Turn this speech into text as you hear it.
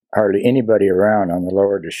hardly anybody around on the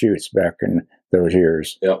lower Deschutes back in those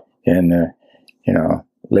years. Yep. In the,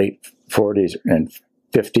 late 40s and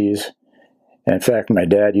 50s. And in fact, my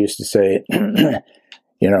dad used to say,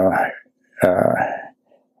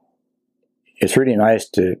 it's really nice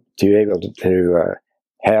to be able to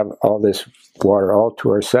have all this water all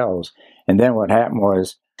to ourselves. And then what happened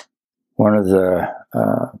was one of the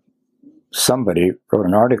somebody wrote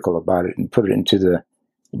an article about it and put it into the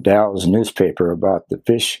Dalles newspaper about the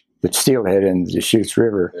fish, the steelhead in the Deschutes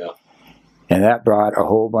River. Yeah. And that brought a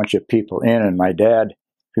whole bunch of people in. And my dad,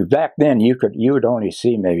 who back then you would only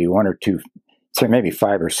see maybe one or two, maybe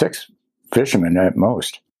 5 or 6 fishermen at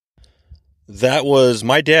most. That was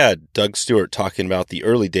my dad, Doug Stewart, talking about the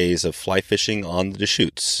early days of fly fishing on the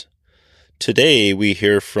Deschutes. Today, we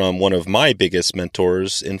hear from one of my biggest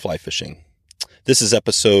mentors in fly fishing. This is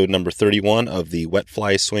episode number 31 of the Wet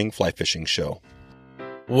Fly Swing Fly Fishing Show.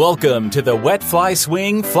 Welcome to the Wet Fly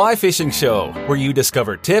Swing Fly Fishing Show, where you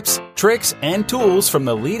discover tips, tricks, and tools from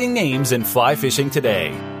the leading names in fly fishing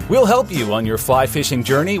today. We'll help you on your fly fishing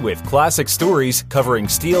journey with classic stories covering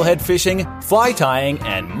steelhead fishing, fly tying,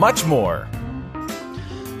 and much more.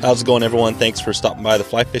 How's it going, everyone? Thanks for stopping by the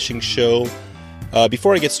Fly Fishing Show.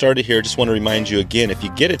 Before I get started here, I just want to remind you again, if you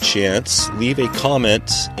get a chance, leave a comment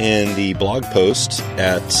in the blog post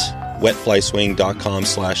at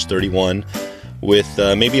wetflyswing.com/31 with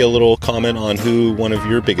maybe a little comment on who one of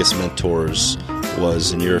your biggest mentors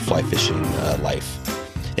was in your fly fishing life.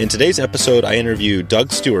 In today's episode, I interview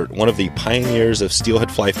Doug Stewart, one of the pioneers of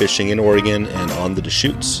steelhead fly fishing in Oregon and on the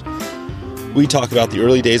Deschutes. We talk about the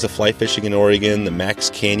early days of fly fishing in Oregon, the Max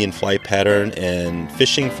Canyon fly pattern, and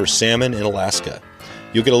fishing for salmon in Alaska.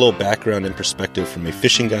 You'll get a little background and perspective from a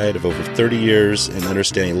fishing guide of over 30 years and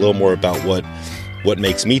understanding a little more about what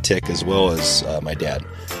makes me tick, as well as my dad.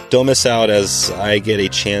 Don't miss out as I get a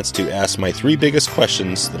chance to ask my 3 biggest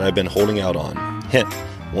questions that I've been holding out on. Hint,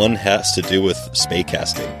 one has to do with spey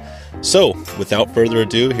casting. So, without further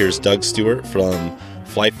ado, here's Doug Stewart from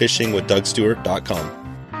flyfishingwithdougstewart.com.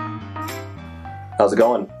 How's it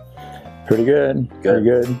going? Pretty good. Good. Pretty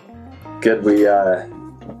good. Good.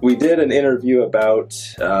 We did an interview about,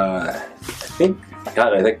 I think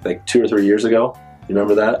like 2 or 3 years ago. You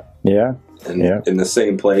remember that? Yeah. In the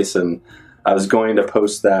same place, and I was going to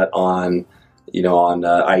post that on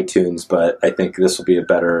iTunes, but I think this will be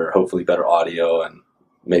hopefully better audio and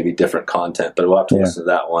maybe different content. But we'll have to listen to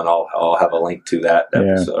that one. I'll have a link to that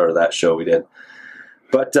episode or that show we did.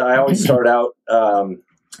 But I always start out, I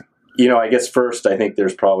guess first, I think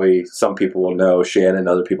there's probably some people will know Shannon and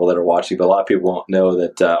other people that are watching, but a lot of people won't know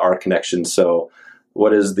that our connection. So,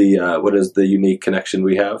 what is the unique connection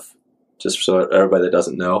we have? Just so everybody that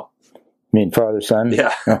doesn't know. You mean father son?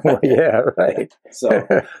 Yeah. Well, yeah, right. So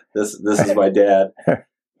this is my dad,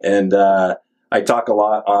 and I talk a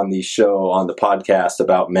lot on the show, on the podcast,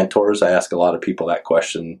 about mentors. I ask a lot of people that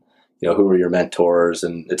question. Who are your mentors?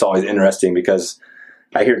 And it's always interesting because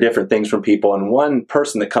I hear different things from people. And one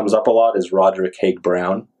person that comes up a lot is Roderick Haig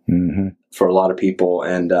Brown for a lot of people.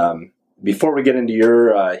 And before we get into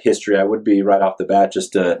your history, I would be right off the bat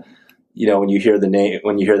just to, when you hear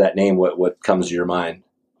that name, what comes to your mind?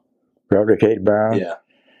 Roderick Haig Brown? Yeah.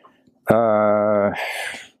 I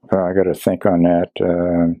got to think on that.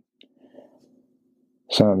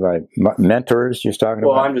 Some of my mentors you're talking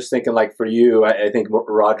about? Well, I'm just thinking, like, for you, I think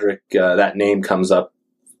Roderick, that name comes up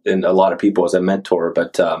in a lot of people as a mentor,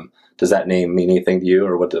 but does that name mean anything to you,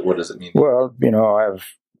 or what does it mean? Well,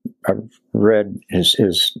 I've read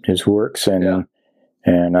his works, and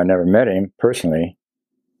I never met him personally,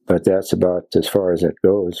 but that's about as far as it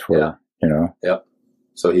goes for, Yep.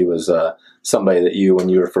 So he was somebody that you, when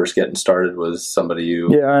you were first getting started, was somebody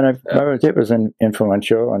you... Yeah, and it was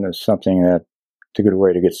influential, and it's something that it's a good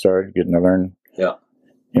way to get started, getting to learn,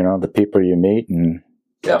 the people you meet and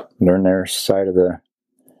learn their side of the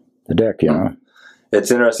deck,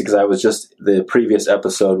 It's interesting because I was just the previous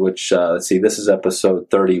episode, which, this is episode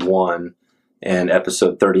 31, and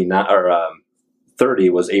episode 39, or 30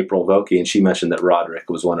 was April Vokey, and she mentioned that Roderick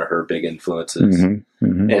was one of her big influences. And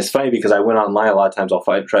it's funny because I went online, a lot of times I'll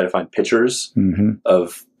try to find pictures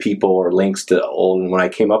of people or links to old, and when I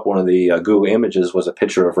came up, one of the Google images was a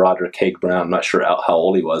picture of Roderick Haig Brown. I'm not sure how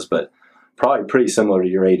old he was, but probably pretty similar to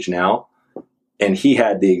your age now. And he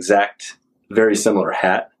had the exact, very similar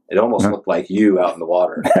hat. It almost looked like you out in the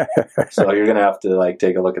water. So you're going to have to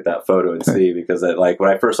take a look at that photo and see, because when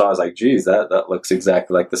I first saw it, I was like, geez, that looks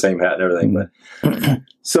exactly like the same hat and everything. But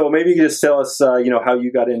so maybe you could just tell us, how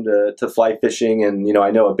you got into fly fishing. And,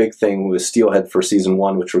 I know a big thing was Steelhead for season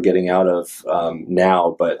 1, which we're getting out of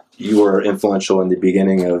now, but you were influential in the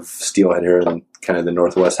beginning of Steelhead here in kind of the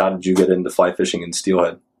Northwest. How did you get into fly fishing in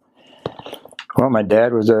Steelhead? Well, my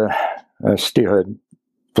dad was a steelhead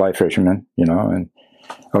fly fisherman, and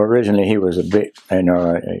originally he was a bait,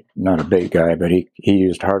 not a bait guy, but he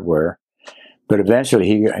used hardware. But eventually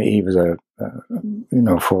he was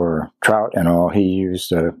for trout and all, he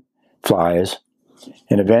used flies.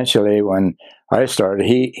 And eventually when I started,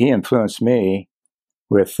 he influenced me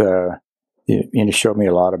with, he showed me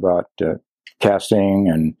a lot about casting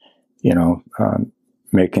and,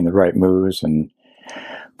 making the right moves and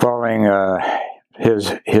following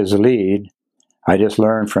his lead. I just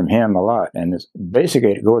learned from him a lot. And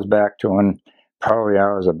basically it goes back to when probably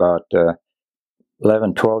I was about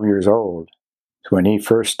 11, 12 years old, when he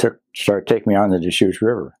first started taking me on the Deschutes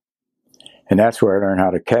River. And that's where I learned how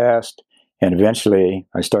to cast. And eventually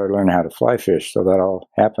I started learning how to fly fish. So that all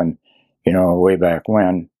happened, way back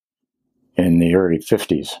when, in the early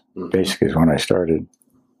 50s, basically is when I started.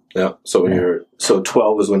 Yeah. So so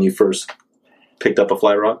 12 was when you first picked up a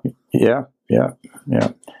fly rod? Yeah.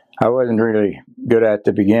 I wasn't really good at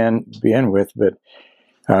to begin with, but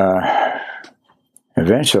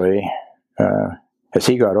eventually, as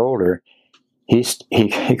he got older, he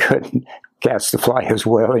couldn't cast the fly as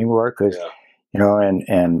well anymore because,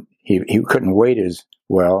 and he couldn't wait as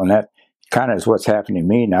well. And that kind of is what's happening to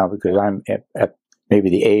me now because I'm at maybe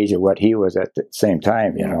the age of what he was at the same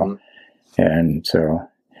time, And so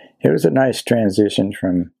it was a nice transition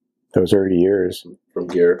from those early years. From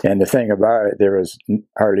gear. And the thing about it, there was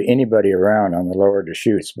hardly anybody around on the lower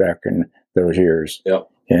Deschutes back in those years. Yep.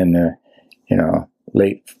 In the,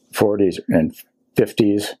 late 40s and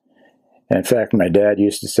 50s. And in fact, my dad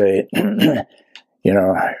used to say,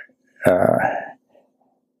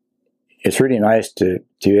 it's really nice to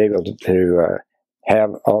be able to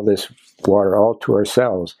have all this water all to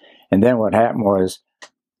ourselves. And then what happened was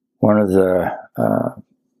one of the,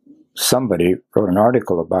 somebody wrote an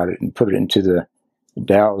article about it and put it into the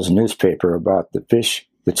Dalles newspaper about the fish,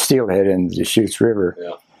 the steelhead in the Deschutes River.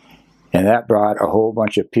 Yeah. And that brought a whole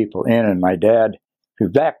bunch of people in. And my dad, who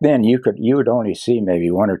back then you would only see maybe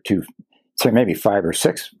one or two, maybe 5 or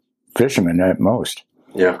 6 fishermen at most.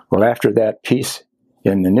 Yeah. Well, after that piece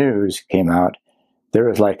in the news came out, there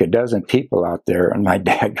was like a dozen people out there, and my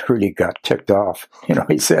dad really got ticked off.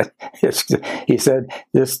 He said,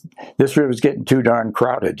 this river's getting too darn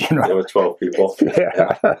crowded. There were 12 people.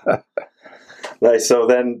 Yeah. Nice. So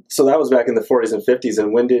that was back in the 40s and 50s.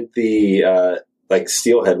 And when did the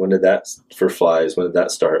steelhead? When did that for flies? When did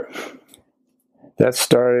that start? That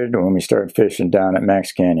started when we started fishing down at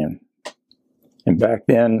Max Canyon. And back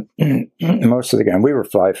then, most of the guys, we were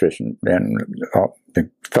fly fishing, and all the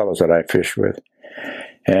fellows that I fished with.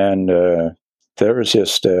 And there was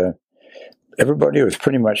just, everybody was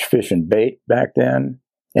pretty much fishing bait back then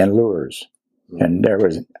and lures. And there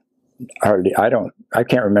was hardly, I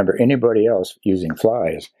can't remember anybody else using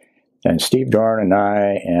flies. And Steve Dorn and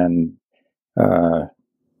I and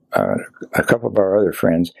a couple of our other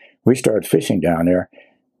friends, we started fishing down there.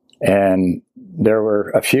 And there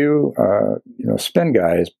were a few, spin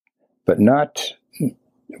guys, but not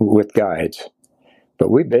with guides.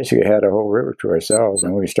 But we basically had a whole river to ourselves,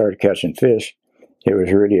 and when we started catching fish, it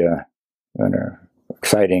was really an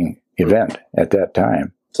exciting event at that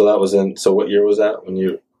time. So that was so what year was that when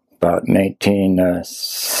you? About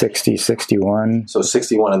 1960, 61. So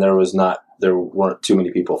 61, and there weren't too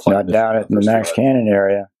many people flying. Not down at the Max Canyon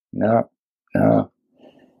area. No.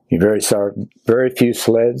 You saw very few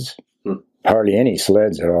sleds, hardly any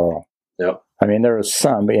sleds at all. Yep. I mean, there was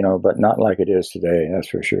some, but not like it is today, that's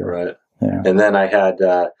for sure. Right. Yeah. And then I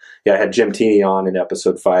had Jim Teeney on in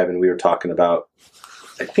episode 5, and we were talking about,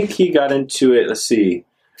 I think he got into it, let's see,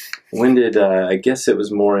 when did, I guess it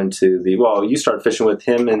was more into you started fishing with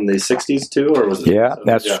him in the 60s too, or was it? Yeah,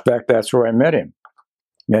 that's where I met him.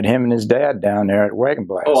 Met him and his dad down there at Wagon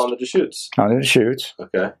Blast. Oh, on the Deschutes. On the Deschutes.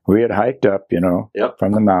 Okay. We had hiked up,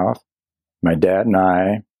 from the mouth, my dad and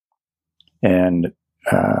I, and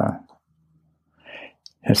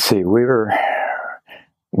let's see,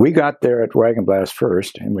 we got there at Wagon Blast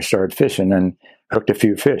first, and we started fishing and hooked a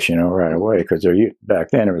few fish, right away, because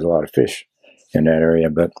back then there was a lot of fish in that area.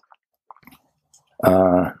 But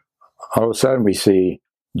all of a sudden we see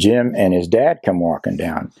Jim and his dad come walking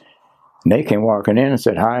down. And they came walking in and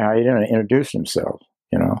said, "Hi, how you doing?" Introduced himself,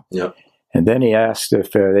 Yep. And then he asked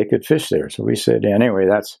if they could fish there. So we said, anyway,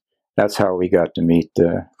 that's how we got to meet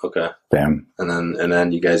them. And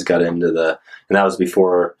then you guys got into and that was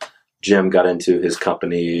before Jim got into his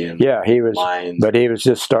company. And yeah, he was, lines. But he was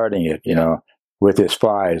just starting it, with his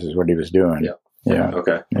flies is what he was doing. Yep. Yeah.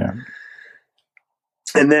 Okay. Yeah.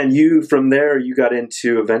 And then from there, you got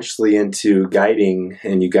eventually into guiding,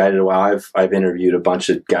 and you guided a while. I've interviewed a bunch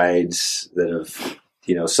of guides that have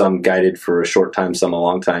some guided for a short time, some a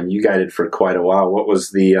long time. You guided for quite a while. What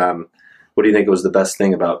was what do you think was the best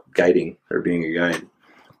thing about guiding or being a guide?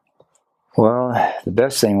 Well, the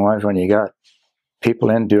best thing was when you got people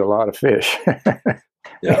in to do a lot of fish.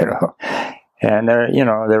 Yeah. And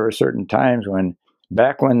there were certain times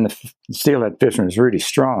back when the steelhead fishing was really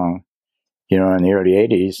strong, in the early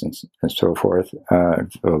 80s and so forth,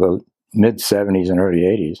 the mid 70s and early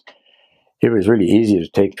 80s, it was really easy to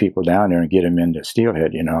take people down there and get them into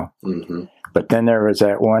steelhead, Mm-hmm. But then there was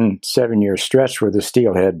that 7-year stretch where the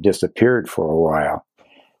steelhead disappeared for a while.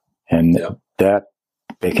 And that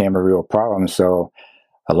became a real problem. So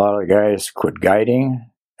a lot of the guys quit guiding,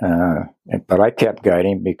 but I kept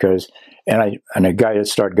guiding and I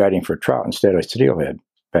started guiding for trout instead of steelhead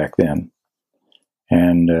back then.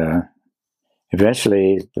 And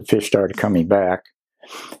eventually the fish started coming back.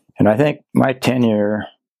 And I think my tenure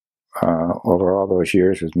over all those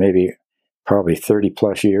years was probably 30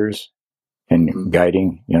 plus years in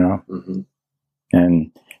guiding, Mm-hmm.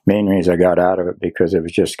 And main reason I got out of it because it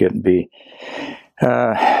was just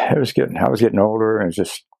I was getting older and it was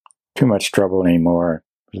just too much trouble anymore.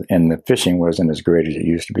 And the fishing wasn't as great as it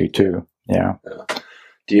used to be too. Yeah.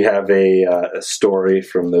 Do you have a story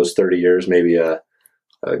from those 30 years, maybe a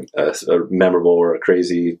memorable or a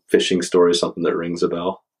crazy fishing story, something that rings a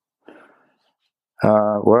bell?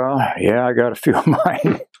 Well, yeah, I got a few of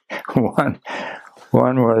mine.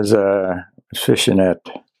 One was fishing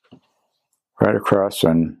right across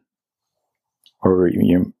when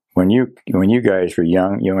you guys were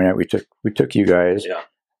young. We took you guys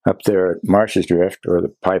up there at Marsh's Drift, or the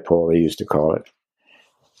pipe hole they used to call it,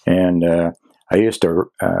 and I used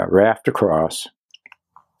to raft across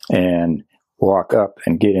and walk up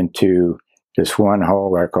and get into this one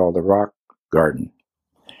hole I called the Rock Garden.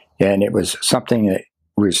 And it was something that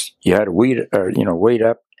you had to wade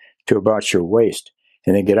up to about your waist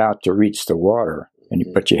and then get out to reach the water.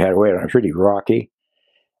 But you had to wait. It was really rocky.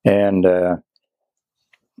 And,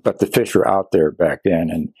 but the fish were out there back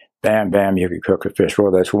then, and bam, you could cook a fish.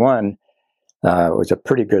 Well, this one was a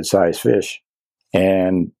pretty good sized fish.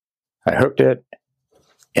 And I hooked it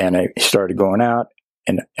and I started going out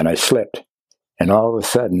and I slipped. And all of a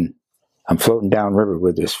sudden I'm floating downriver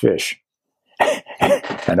with this fish.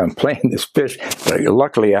 And I'm playing this fish. But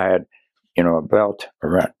luckily, I had, a belt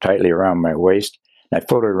tightly around my waist. And I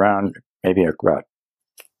floated around maybe about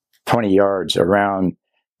 20 yards around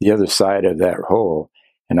the other side of that hole,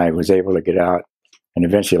 and I was able to get out and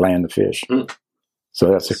eventually land the fish.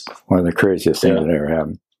 So that's one of the craziest things that ever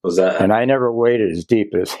happened. Was that? And I never waded as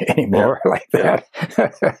deep as anymore like that.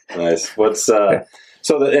 Nice. What's so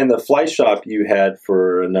in the fly shop you had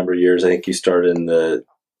for a number of years? I think you started in the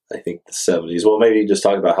 70s. Well, maybe just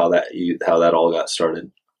talk about how that all got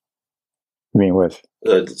started. You mean with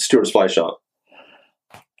Stewart's Fly Shop?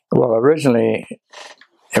 Well, originally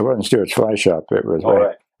it wasn't Stewart's Fly Shop. It was.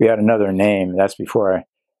 Right. We had another name. That's before I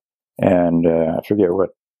forget what.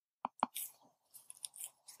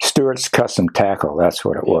 Stewart's Custom Tackle. That's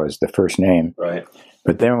what it was. The first name. Right.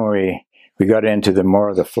 But then we got into more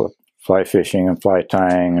of the fly fishing and fly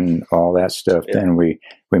tying and all that stuff. Yeah. Then we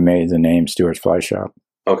made the name Stewart's Fly Shop.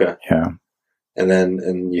 Okay. Yeah.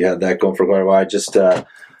 And you had that going for quite a while. Just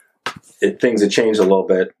things have changed a little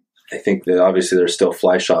bit. I think that obviously there's still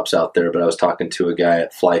fly shops out there, but I was talking to a guy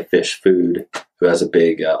at Fly Fish Food who has a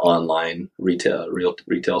big online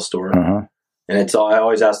retail store. Uh-huh. And I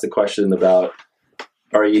always ask the question about,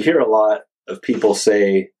 or you hear a lot of people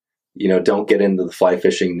say, don't get into the fly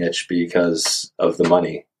fishing niche because of the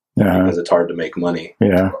money, because it's hard to make money.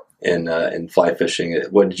 Yeah. In fly fishing.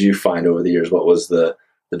 What did you find over the years? What was the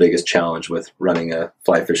biggest challenge with running a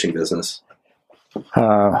fly fishing business?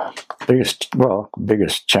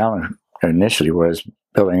 Biggest challenge initially was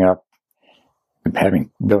building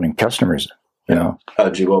customers.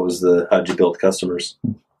 How'd you build customers?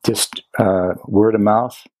 Just word of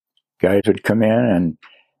mouth. Guys would come in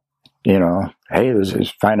and, hey,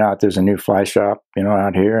 find out there's a new fly shop,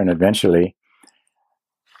 out here, and eventually,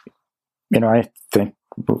 I think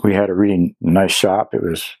we had a really nice shop. It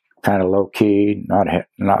was kind of low key, not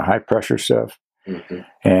high pressure stuff,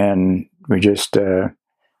 and we just and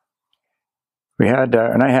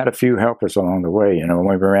I had a few helpers along the way. When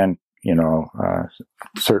we ran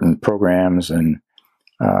certain programs and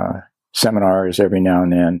seminars every now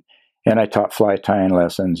and then. And I taught fly tying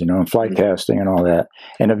lessons, and fly casting and all that.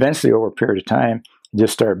 And eventually, over a period of time, it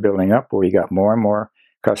just started building up where we got more and more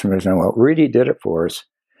customers. And what really did it for us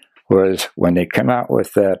was when they come out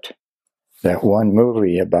with that one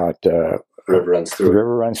movie about River Runs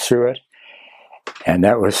Through It. And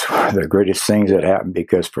that was one of the greatest things that happened,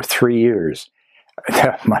 because for 3 years,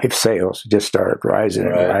 my sales just started rising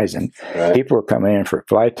and rising. Right. People were coming in for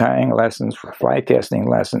fly tying lessons, for fly casting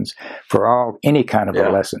lessons, for any kind of a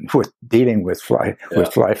lesson with dealing with fly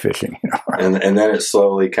fishing. You know? And then it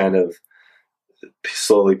slowly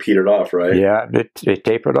petered off, right? Yeah, it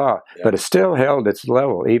tapered off, but it still held its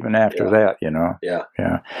level even after that. You know. Yeah.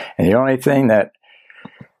 And the only thing that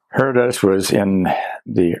hurt us was in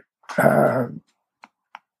the.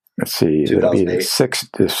 Let's see, it would be the sixth,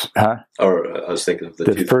 Or I was thinking of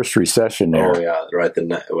the first recession there. Oh, yeah, right,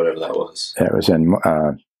 whatever that was. That was in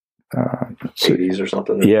 80s or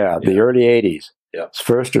something? Yeah, the early 80s. Yeah.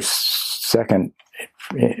 First or second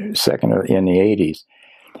in the 80s.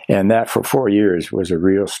 And that for 4 years was a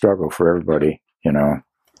real struggle for everybody, you know.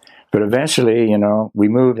 But eventually, you know,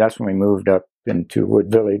 that's when we moved up into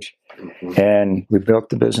Wood Village, and we built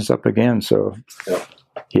the business up again, so... Yeah.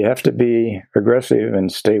 You have to be aggressive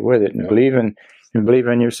and stay with it, and believe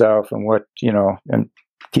in yourself and what you know, and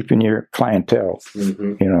keeping your clientele.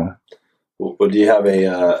 You know. Well, do you have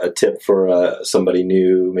a tip for somebody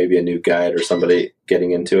new, maybe a new guide or somebody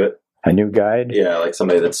getting into it? A new guide? Yeah, like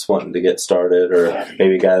somebody that's wanting to get started, or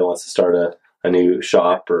maybe a guy that wants to start a new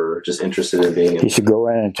shop, or just interested in being. You should go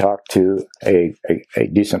in and talk to a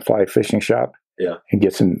decent fly fishing shop. Yeah. And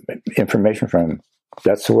get some information from them.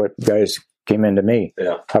 That's what guys came into me.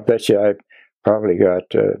 Yeah. I bet you I probably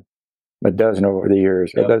got a dozen over the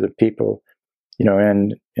years, a dozen people, you know,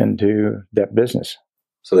 into that business.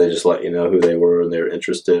 So they just let you know who they were and they were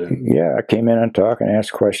interested. Yeah, I came in and talked and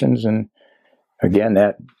asked questions, and again,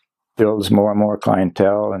 that builds more and more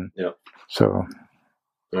clientele, and so.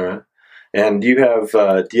 All right. And you have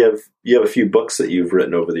a few books that you've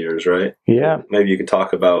written over the years, right? Yeah. Maybe you can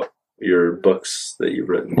talk about your books that you've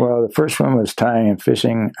written. Well, the first one was Tying and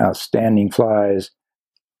Fishing Outstanding Flies.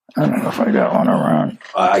 I don't know if I got one around.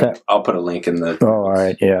 I'll put a link in the... Oh, all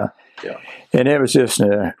right, yeah. And it was just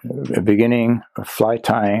a beginning of fly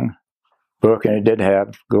tying book, and it did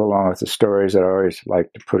go along with the stories that I always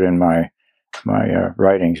like to put in my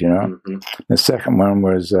writings, you know. The second one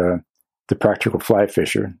was The Practical Fly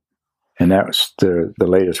Fisher, and that was the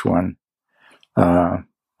latest one,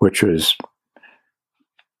 which was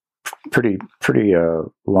pretty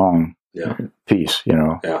long piece, you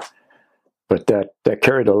know. Yeah. But that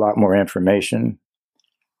carried a lot more information,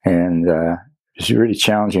 and it's really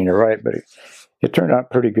challenging to write. But it turned out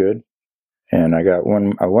pretty good. And I got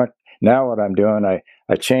one. Now what I'm doing,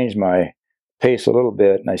 I changed my pace a little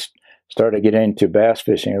bit, and I started to get into bass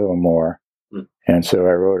fishing a little more. And so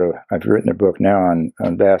I've written a book now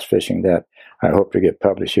on bass fishing that I hope to get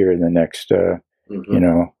published here in the next, you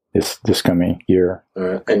know, this coming year.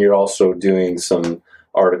 And you're also doing some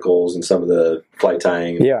articles in some of the fly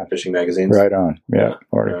tying and fishing magazines. Right on. Yeah.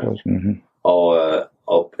 Articles.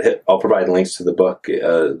 I'll provide links to the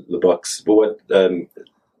books. But what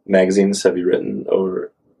magazines have you written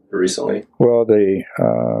over recently? Well, the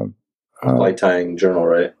fly tying journal,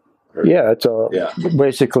 right? It's all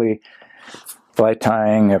basically fly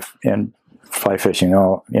tying and fly fishing.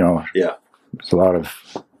 All, you know. Yeah. There's a lot of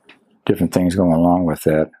different things going along with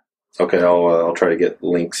that. Okay, I'll try to get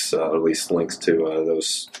links, at least links to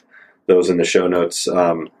those in the show notes.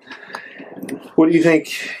 What do you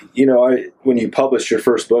think? You know, when you published your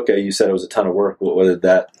first book, you said it was a ton of work. What did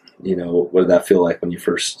that feel like when you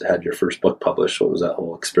first had your first book published? What was that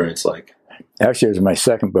whole experience like? Actually, it was my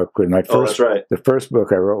second book. My first, that's right. The first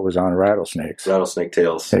book I wrote was on rattlesnakes. Rattlesnake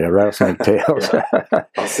Tales. Yeah, Rattlesnake Tales.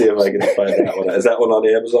 I'll see if I can find that one. Is that one on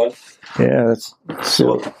Amazon? Yeah, that's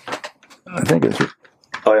I think it's...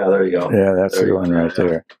 Oh, yeah, there you go. Yeah, that's the one right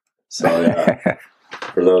there. So,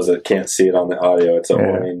 for those that can't see it on the audio, it's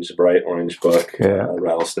an bright orange book,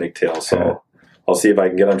 Rattlesnake Tales. So I'll see if I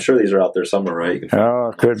can get. I'm sure these are out there somewhere, right?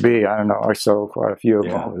 It could be. I don't know. I sold quite a few of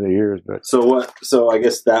them over the years, but So I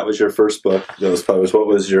guess that was your first book that was published. What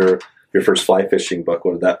was your first fly fishing book?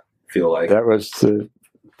 What did that feel like? That was the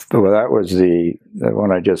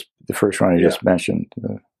first one I just mentioned.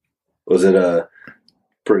 Was it a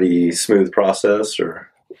pretty smooth process, or?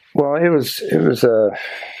 Well, it was.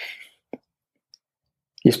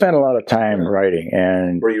 You spent a lot of time writing,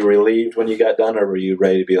 and were you relieved when you got done, or were you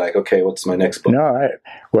ready to be like, okay, what's my next book? No,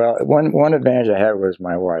 one advantage I had was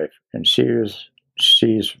my wife, and she's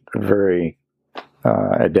very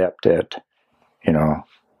adept at, you know,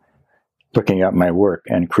 looking at my work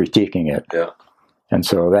and critiquing it. Yeah, and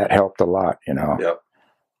so that helped a lot, you know. Yeah.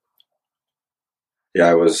 Yeah,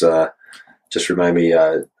 I was just remind me.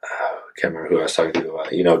 I can't remember who I was talking to.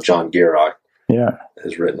 You know, John Gierach. Yeah,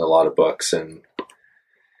 has written a lot of books, and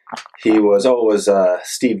he was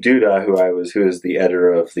Steve Duda, who is the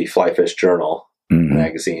editor of the Fly Fish Journal.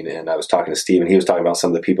 magazine, and I was talking to Steve, and he was talking about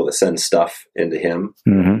some of the people that send stuff into him.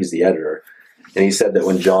 He's the editor, and he said that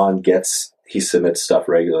when John he submits stuff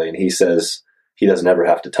regularly, and he says he doesn't ever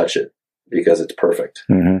have to touch it because it's perfect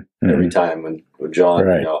every time. When John,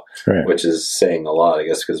 which is saying a lot, I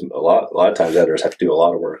guess, because a lot of times editors have to do a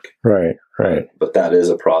lot of work. Right. But that is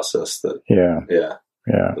a process that,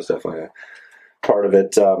 was definitely a part of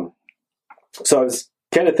it. So I was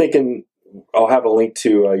kind of thinking, I'll have a link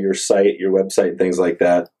to your site, your website, things like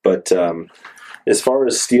that. But as far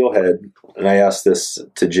as Steelhead, and I asked this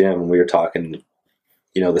to Jim when we were talking,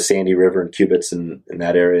 the Sandy River and Cubits in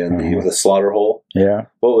that area, and the slaughter hole. Yeah.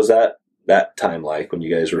 What was that time like when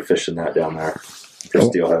you guys were fishing that down there for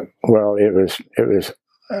Steelhead? Well, it was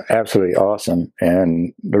absolutely awesome.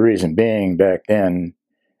 And the reason being, back then,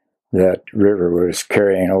 that river was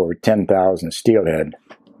carrying over 10,000 steelhead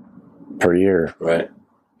per year. Right.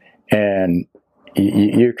 And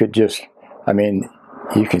you could just,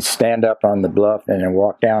 you could stand up on the bluff and then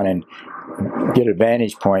walk down and get a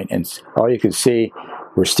vantage point, and all you could see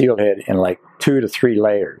were steelhead in like 2 to 3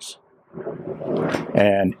 layers.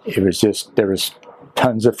 And it was just, there was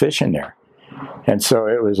tons of fish in there. And so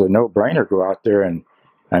it was a no-brainer, go out there and,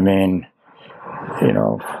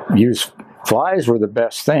 use flies were the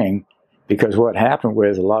best thing, because what happened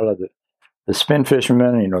was a lot of the spin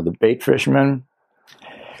fishermen, the bait fishermen,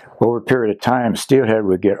 over a period of time, steelhead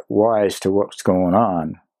would get wise to what's going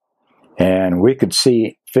on. And we could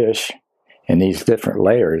see fish in these different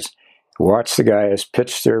layers, watch the guys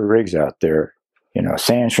pitch their rigs out there,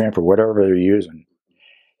 sand shrimp or whatever they're using.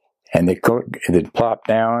 And they'd plop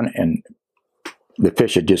down, and the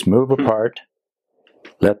fish would just move apart,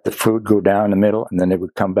 let the food go down the middle, and then they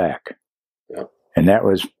would come back. Yep. And that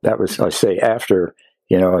was I say, after,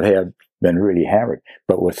 they had been really hammered.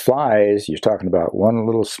 But with flies, you're talking about one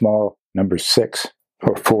little small number 6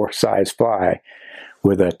 or 4 size fly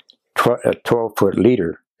with a 12-foot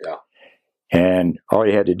leader. Yeah. And all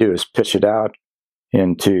you had to do is pitch it out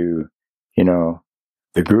into,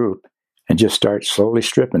 the group and just start slowly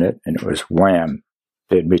stripping it, and it was wham,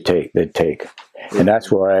 they'd take. And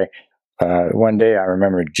that's why one day I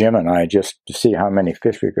remember Jim and I, just to see how many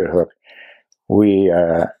fish we could hook, we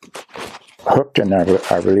hooked in our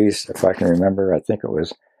release, if I can remember, I think it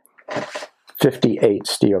was 58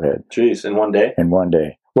 steelhead. Jeez, in one day? In one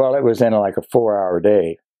day. Well, it was in like a 4-hour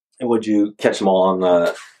day. And would you catch them all on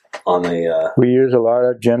the we use a lot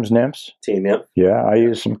of Jim's nymphs. Team nymph? Yeah, I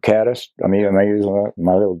use some caddis. I use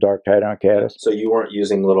my little dark tie-down caddis. So you weren't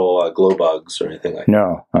using little glow bugs or anything like that?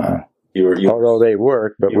 No. Although they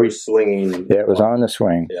worked, but we were swinging. Yeah, it was on the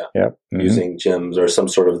swing. Yeah. Yep. Using Jim's or some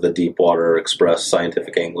sort of the Deepwater Express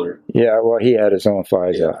scientific angler. Yeah, well, he had his own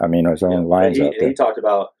flies out. His own lines out there. He talked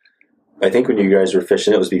about, I think when you guys were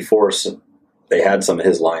fishing, it was before they had some of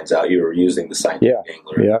his lines out. You were using the scientific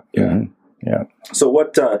angler. Yeah. Mm-hmm. Yeah. So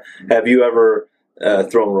what, have you ever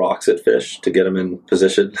thrown rocks at fish to get them in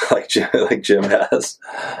position like Jim has?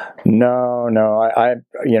 No. I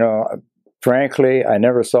frankly, I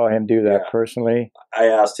never saw him do that personally. I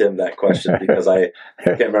asked him that question because I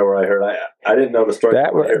can't remember where I heard. I didn't know the story. I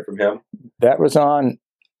heard from him. That was on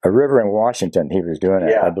a river in Washington. He was doing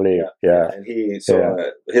it, I believe. Yeah. And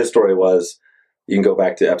his story was, you can go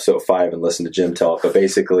back to episode 5 and listen to Jim tell it, but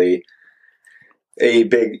basically a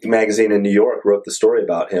big magazine in New York wrote the story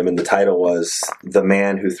about him, and the title was "The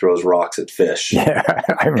Man Who Throws Rocks at Fish." Yeah,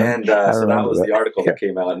 so that was the article that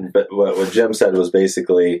came out. But what Jim said was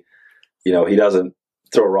basically, he doesn't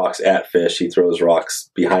throw rocks at fish; he throws rocks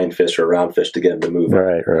behind fish or around fish to get them to move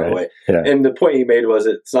away. Yeah. And the point he made was,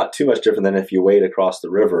 it's not too much different than if you wade across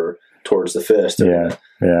the river towards the fish. So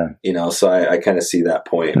I kind of see that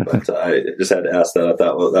point, but I just had to ask that. I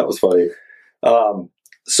thought that was funny.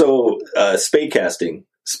 So spay casting,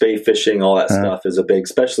 spay fishing, all that stuff is a big,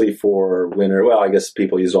 especially for winter. Well, I guess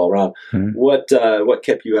people use it all around. Mm-hmm. What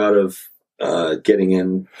kept you out of getting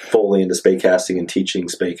in fully into spay casting and teaching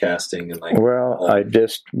spay casting? And I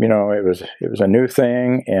just, it was a new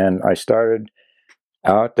thing, and I started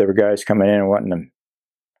out. There were guys coming in and wanting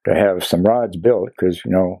to have some rods built, because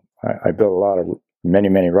I built a lot of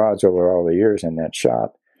many rods over all the years in that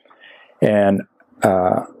shop, and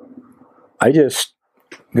I just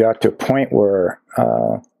got to a point where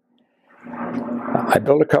I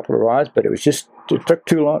built a couple of rods, but it took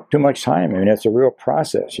too much time. It's a real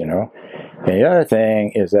process, And the other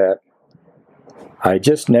thing is that I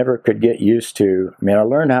just never could get used to. I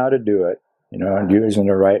learned how to do it, and using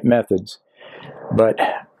the right methods, but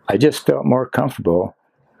I just felt more comfortable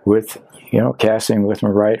with, casting with my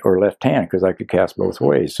right or left hand, because I could cast both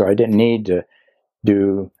ways. So I didn't need to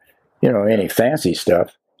do, any fancy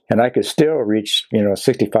stuff. and I could still reach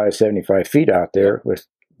 65, 75 feet out there with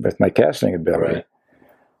my casting ability. Right.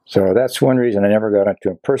 So that's one reason I never got into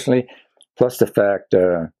them personally. Plus the fact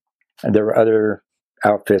there were other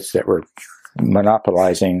outfits that were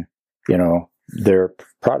monopolizing, their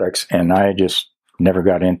products, and I just never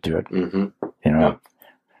got into it. Mm-hmm. I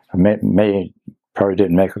probably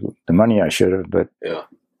didn't make the money I should have, but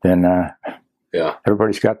then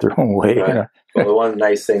everybody's got their own way. Right. Well, the one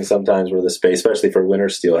nice thing sometimes where the space, especially for winter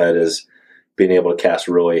steelhead, is being able to cast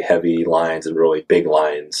really heavy lines and really big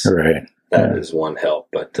lines. Right. That is one help.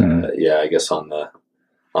 But I guess on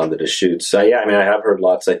the Deschutes, I have heard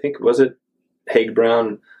lots. I think, was it Haig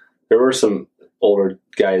Brown? There were some older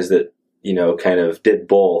guys that kind of did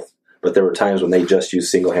both, but there were times when they just used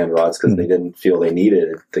single hand rods because they didn't feel they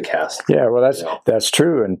needed to cast. Yeah, well, that's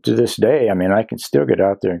true. And to this day, I can still get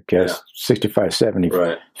out there and cast 65, 70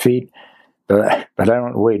 feet, but I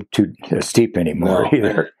don't wade too steep anymore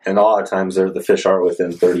either. And a lot of times the fish are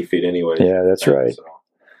within 30 feet anyway. Yeah, that's right. So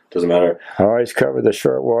doesn't matter. I always cover the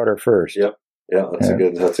short water first. Yep. Yeah,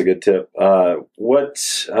 that's a good tip.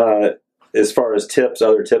 What as far as tips,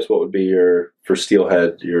 other tips, what would be for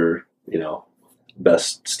steelhead, your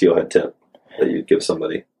best steelhead tip that you'd give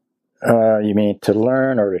somebody? You mean to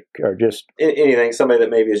learn or just anything? Somebody that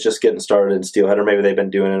maybe is just getting started in steelhead, or maybe they've been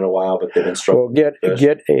doing it a while, but they've been struggling. Well,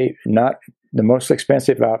 get a not the most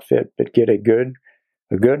expensive outfit, but get a good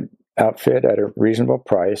outfit at a reasonable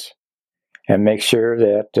price, and make sure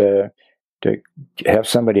that to have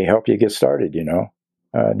somebody help you get started.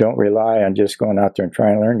 Don't rely on just going out there and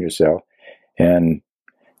trying to learn yourself. And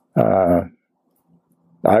I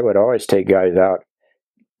would always take guys out,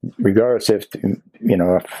 regardless if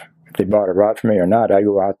they bought a rod from me or not. I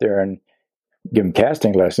go out there and give them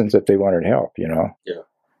casting lessons if they wanted help. Yeah.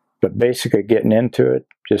 But basically, getting into it,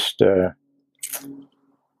 just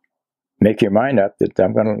make your mind up that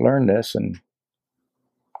I'm going to learn this and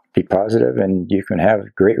be positive, and you can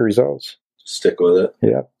have great results. Stick with it.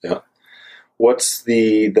 Yeah. What's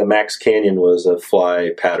the Max Canyon was a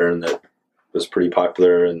fly pattern that was pretty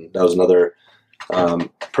popular, and that was another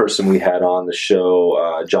person we had on the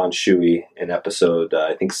show, John Shuey, in episode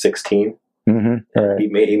I think 16. Mm-hmm. Right. He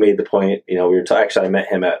made the point. We were actually I met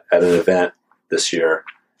him at an event this year,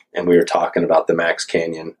 and we were talking about the Max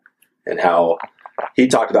Canyon and how he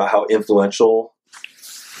talked about how influential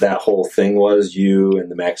that whole thing was, you and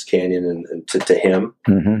the Max Canyon, and to him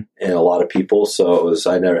and a lot of people. So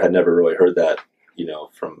I had never really heard that,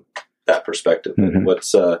 from that perspective. Mm-hmm.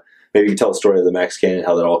 What's maybe you can tell the story of the Max Canyon,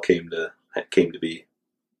 how that all came to be.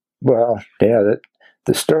 Well, yeah,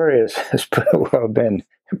 the story has pretty well been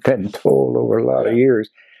told over a lot of years.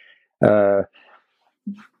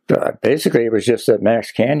 Basically, it was just at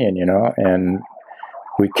Max Canyon, and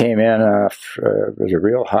we came in. It was a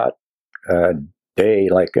real hot day,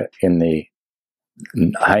 like in the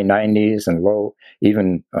high 90s and low,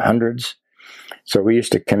 even hundreds. So we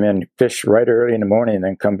used to come in, fish right early in the morning, and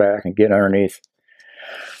then come back and get underneath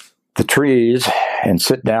the trees and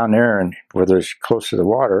sit down there and where there's close to the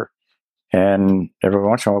water. And every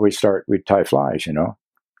once in a while we'd tie flies, to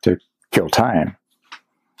kill time.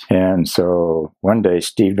 And so one day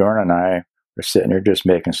Steve Dorn and I were sitting there just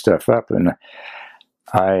making stuff up, and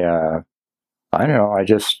I don't know, I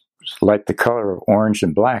just liked the color of orange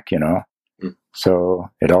and black,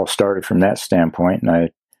 So it all started from that standpoint, and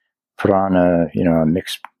I put on a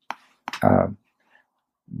mixed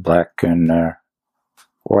black and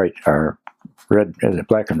white, or red, is it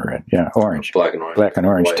black and red? Yeah, orange. Black and orange. Black and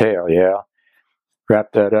orange white. Tail, yeah.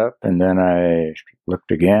 Wrapped that up, and then I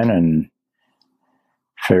looked again and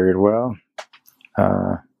figured, well,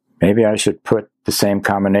 maybe I should put the same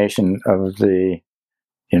combination of the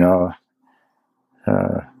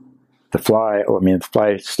fly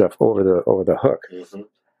stuff over the hook. Mm-hmm.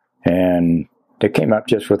 And they came up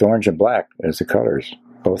just with orange and black as the colors,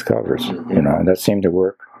 both colors, and that seemed to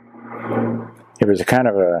work. It was a kind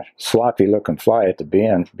of a sloppy looking fly at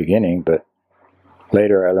the beginning, but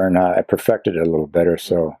later I learned I perfected it a little better,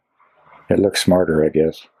 so it looks smarter, I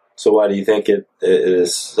guess. So why do you think it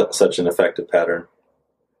is such an effective pattern?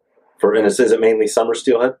 And is it mainly summer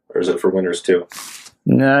steelhead, or is it for winters too?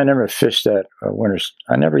 No, I never fished that winters.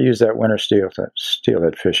 I never used that winter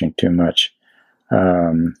steelhead fishing too much.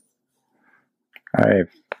 I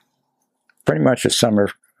pretty much a summer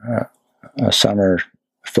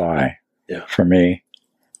fly for me.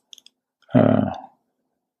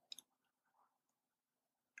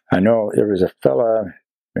 I know there was a fella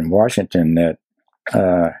in Washington that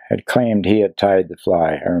had claimed he had tied the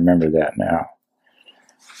fly. I remember that now.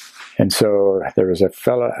 And so there was a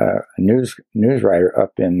fella, a news writer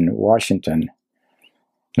up in Washington,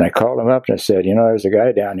 And I called him up and I said, there's a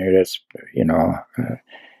guy down here that's,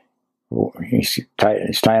 he's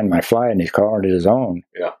tying my fly and he's calling it his own.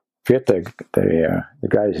 Yeah. Forget the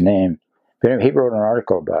guy's name. But he wrote an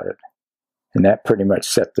article about it. And that pretty much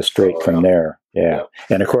set the straight from there. Yeah.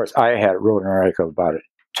 And of course, I had wrote an article about it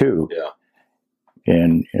too. Yeah.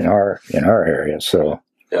 In our area. So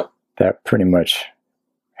that pretty much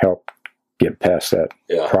helped get past that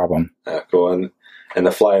problem. Yeah, cool. And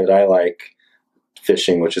the fly that I like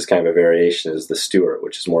fishing, which is kind of a variation, is the Stewart,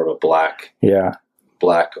 which is more of a black. Yeah.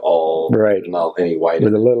 Black all right, not any white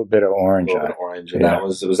with a little bit of orange on it. And that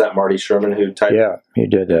was that Marty Sherman who typed. Yeah, he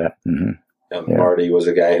did that. Mm-hmm. Marty was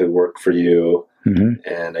a guy who worked for you,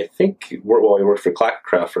 and I think he worked for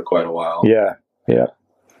Clackcraft for quite a while. Yeah.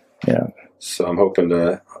 So I'm hoping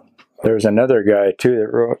to. There's another guy too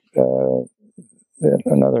that wrote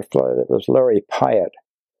another fly that was Larry Pyatt,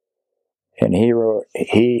 and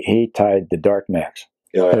he tied the Dark Max.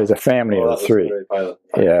 Yeah. There's a family of three.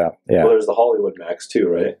 Yeah. Well, there's the Hollywood Max too,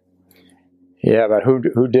 right? Yeah, but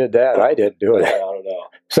who did that? I didn't do it. I don't know.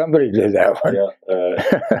 Somebody did that one. Yeah.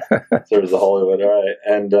 So there's the Hollywood. All right.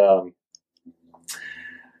 And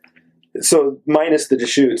so minus the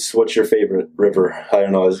Deschutes, what's your favorite river? I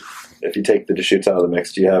don't know. If you take the Deschutes out of the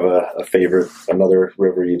mix, do you have a favorite, another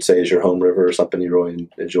river you'd say is your home river or something you really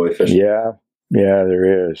enjoy fishing? Yeah,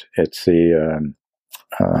 there is. It's the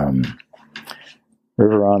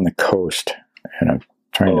river on the coast. And I'm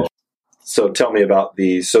trying to... So tell me about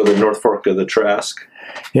the North Fork of the Trask.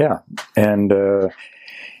 Yeah, and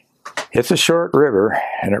it's a short river,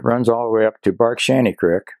 and it runs all the way up to Barkshanty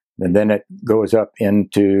Creek, and then it goes up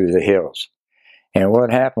into the hills. And what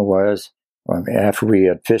happened was, after we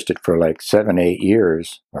had fished it for like 7-8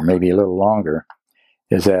 years, or maybe a little longer,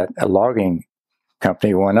 is that a logging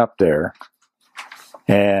company went up there,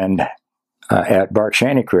 and at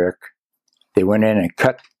Barkshanty Creek, they went in and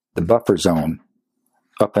cut the buffer zone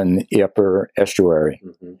up in the upper estuary.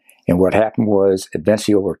 Mm-hmm. And what happened was,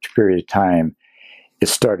 eventually over a period of time, it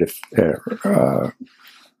started, the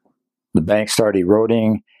bank started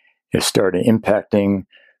eroding, it started impacting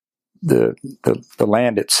the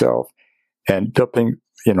land itself, and dumping,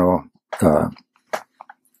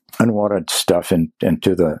 unwanted stuff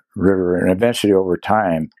into the river. And eventually over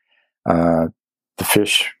time, the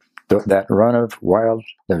fish, that run of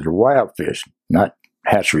there's wild fish, not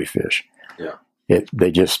hatchery fish. Yeah.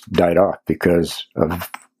 They just died off because of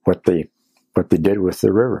what they did with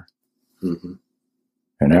the river. Mm-hmm.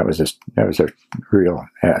 And that was a real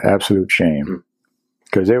absolute shame,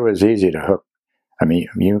 because it was easy to hook. I mean,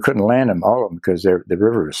 you couldn't land them, all of them, because the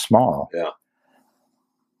river was small. Yeah.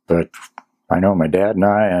 But I know my dad and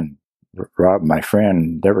I and Rob, my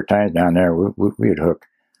friend, there were times down there we'd hook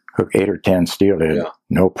 8 or 10 steelhead,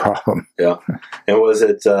 no problem. Yeah. And was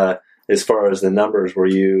it, as far as the numbers,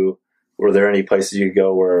 were there any places you could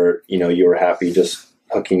go where, you were happy just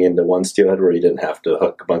hooking into one steelhead where you didn't have to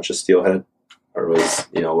hook a bunch of steelhead? Or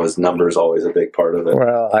was numbers always a big part of it?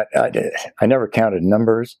 Well, I never counted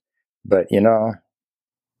numbers, but,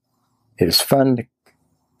 it's fun to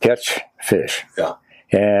catch fish. Yeah.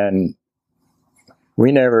 And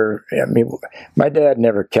my dad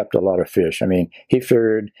never kept a lot of fish. I mean, he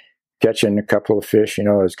figured catching a couple of fish,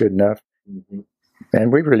 is good enough. Mm-hmm.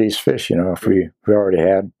 And we released fish, if we already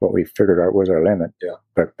had what we figured out was our limit. Yeah.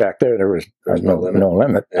 But back there was no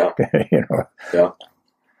limit. Yeah. Yeah.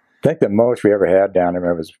 I think the most we ever had down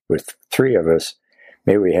there was with 3 of us.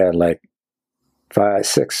 Maybe we had like 5,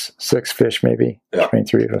 6 fish, maybe between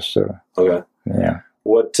 3 of us. So okay. Yeah.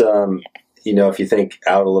 What if you think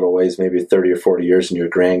out a little ways, maybe 30 or 40 years, and your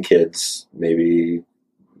grandkids, maybe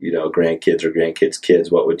grandkids or grandkids'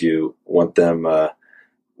 kids, what would you want them? What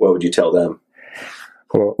would you tell them?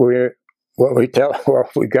 Well, what we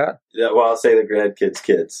got. Yeah, well, I'll say the grandkids'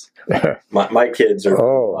 kids. my kids are.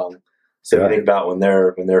 So if you think about when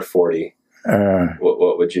they're 40,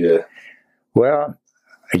 what would you? Well,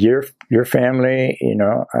 your family,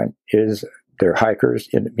 they're hikers.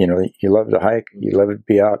 You love to hike. You love to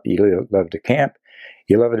be out. You love to camp.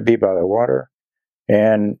 You love to be by the water,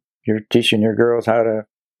 and you're teaching your girls how to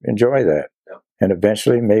enjoy that. Yeah. And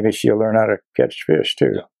eventually, maybe she'll learn how to catch fish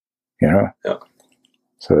too. Yeah. Yeah.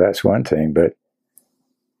 So that's one thing. But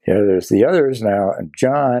there's the others now. And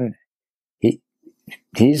John,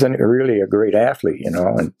 he's really a great athlete,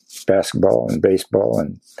 in basketball and baseball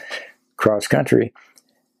and cross country.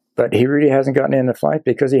 But he really hasn't gotten in the flight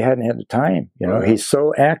because he hadn't had the time. He's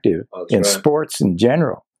so active in sports in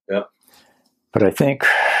general. Yeah. But I think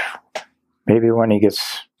maybe when he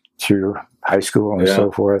gets through high school and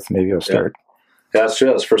so forth, maybe he'll start. Yeah, that's true.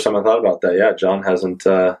 That's the first time I thought about that. Yeah, John hasn't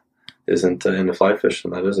isn't into fly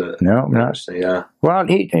fishing. That is it. No, not. Yeah. Well,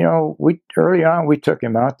 we early on we took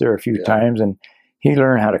him out there a few times, and he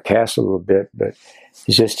learned how to cast a little bit, but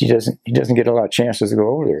he doesn't get a lot of chances to go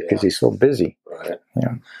over there because he's so busy. Right.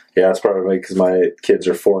 Yeah. Yeah, that's probably because my kids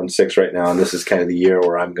are 4 and 6 right now, and this is kind of the year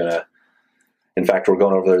where I'm gonna. In fact, we're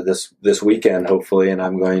going over there this weekend, hopefully, and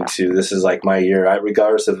I'm going to. This is like my year.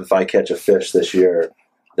 Regardless of if I catch a fish this year,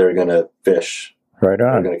 they're gonna fish. Right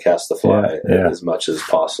on. They're gonna cast the fly as much as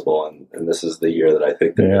possible, and this is the year that I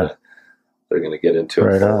think they're gonna get into it.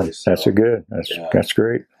 Right fully, on. so. That's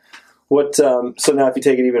great. What? So now, if you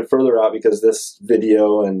take it even further out, because this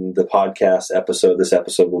video and the podcast episode, this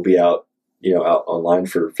episode will be out, out online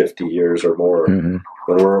for 50 years or more. Mm-hmm.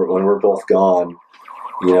 When we're both gone,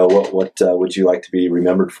 what would you like to be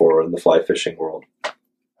remembered for in the fly fishing world?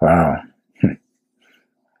 Wow,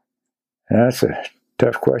 that's a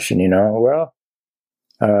tough question. Well,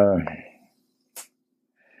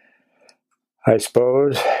 I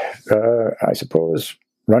suppose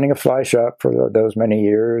running a fly shop for those many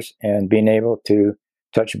years and being able to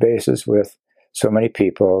touch bases with so many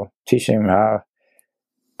people, teaching them how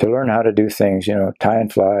to learn how to do things, tying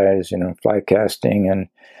flies, fly casting, and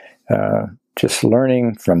just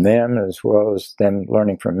learning from them as well as them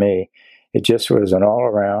learning from me. It just was an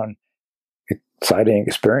all-around exciting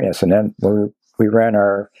experience. And then when we ran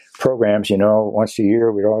our programs, once a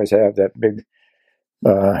year, we'd always have that big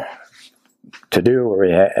to do where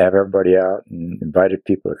we have everybody out and invited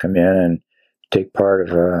people to come in and take part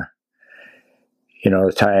of the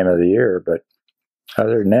time of the year. But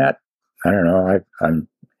other than that, I don't know.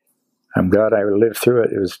 I'm glad I lived through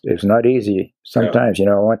it. It was not easy. Sometimes,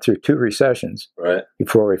 I went through 2 recessions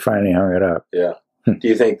before we finally hung it up. Yeah. Do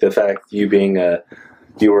you think the fact you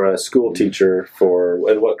were a school teacher for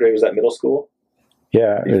what grade was that? Middle school?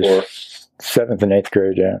 Yeah, it was 7th and 8th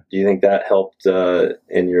grade. Yeah. Do you think that helped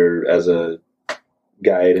in your as a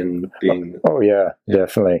guide and being? Oh yeah,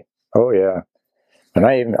 definitely. Oh yeah. And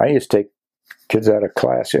I used to take kids out of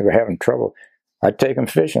class who were having trouble. I'd take them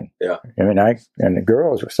fishing. Yeah. I mean, and the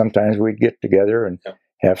girls, sometimes we'd get together and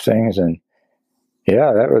have things, and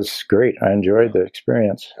that was great. I enjoyed the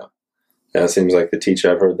experience. Yeah, it seems like the teacher.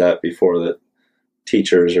 I've heard that before. That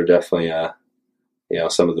teachers are definitely,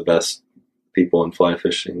 some of the best people in fly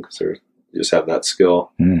fishing because they just have that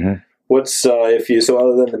skill. Mm-hmm. What's so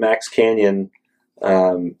other than the Max Canyon,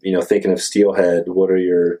 thinking of Steelhead, what are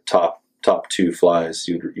your top 2 flies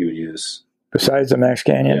you would use besides the Max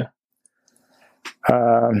Canyon?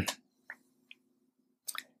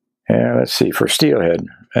 Let's see, for Steelhead.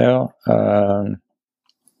 Well, I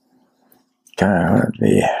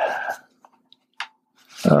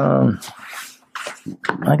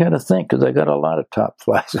got to think because I got a lot of top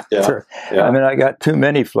flies. Yeah. I mean, I got too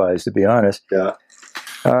many flies, to be honest. Yeah.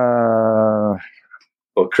 Well,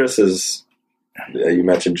 Chris is. You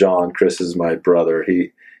mentioned John. Chris is my brother.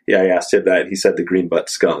 I asked him that. He said the green butt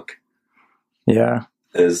skunk. Yeah.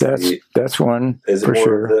 That's one is for it more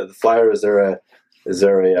sure. The flyer? Is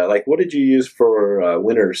there a like? What did you use for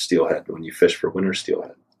winter steelhead when you fish for winter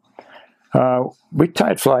steelhead? We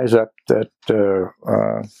tied flies up that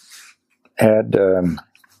had a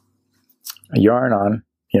yarn on,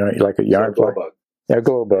 like a yarn fly. Glow bug. Yeah,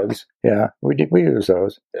 glow bugs. Yeah, we use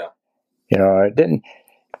those. Yeah. I didn't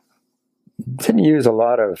use a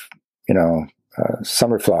lot of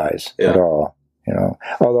summer flies at all.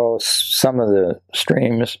 Although some of the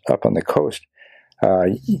streams up on the coast,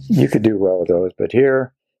 you could do well with those. But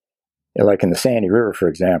here, like in the Sandy River, for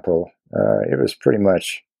example, it was pretty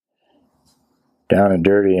much down and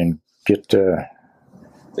dirty and get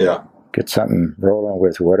something rolling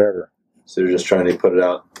with whatever. So you're just trying to put it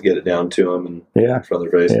out, get it down to them, and in front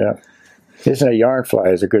of their face. Yeah. Isn't a yarn fly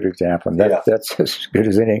is a good example. That's as good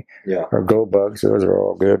as any. Yeah. Or go bugs, those are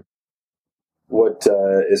all good. What,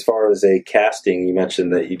 as far as a casting, you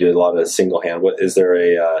mentioned that you did a lot of single hand. What is there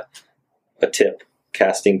a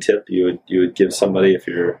casting tip you would give somebody if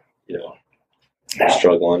you're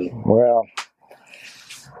struggling? Well,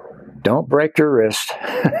 don't break your wrist.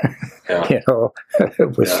 Yeah. A lot of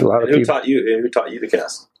people. Who taught you to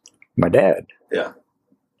cast? My dad. Yeah.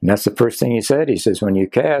 And that's the first thing he said. He says, when you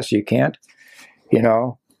cast, you can't,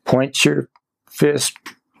 point your fist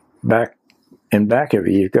back in back of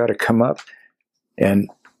you. You've got to come up and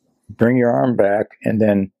bring your arm back and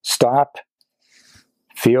then stop,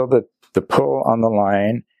 feel the pull on the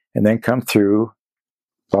line, and then come through,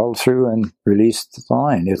 follow through, and release the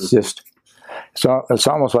line. It's just, it's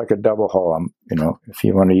almost like a double haul. If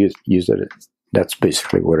you want to use it, that's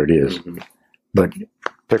basically what it is. Mm-hmm. But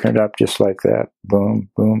picking it up just like that, boom,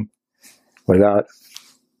 boom, without,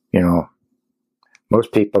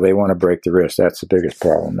 most people, they want to break the wrist. That's the biggest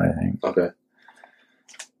problem, I think. Okay.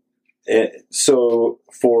 So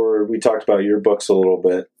we talked about your books a little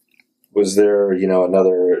bit. Was there,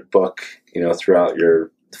 another book, throughout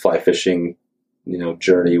your fly fishing,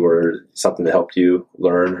 journey where something that helped you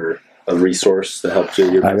learn, or a resource that helped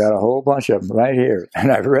you? I got a whole bunch of them right here,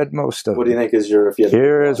 and I've read most of them. What do you think is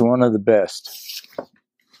Here is one of the best.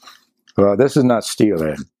 Well, this is not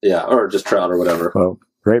Steelhead. Yeah, or just trout or whatever. Well,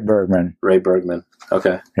 Ray Bergman.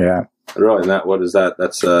 Okay. Yeah. Really? And what is that?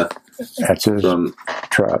 That's his from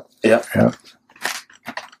trout. Yeah. Yeah.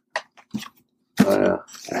 Oh,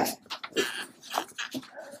 yeah.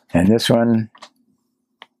 And this one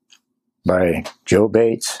by Joe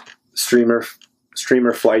Bates. Streamer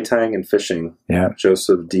fly tying and fishing. Yeah.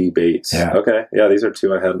 Joseph D. Bates. Yeah. Okay. Yeah, these are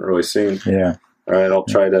two I hadn't really seen. Yeah. All right, I'll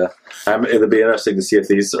try to. It'll be interesting to see if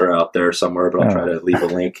these are out there somewhere, but I'll try to leave a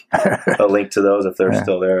link to those if they're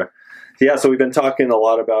still there. Yeah, so we've been talking a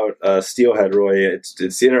lot about Steelhead, Roy.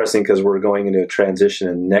 It's interesting because we're going into a transition,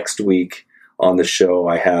 and next week on the show,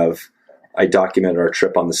 I documented our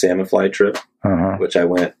trip on the salmon fly trip, which I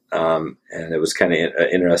went, and it was kind of an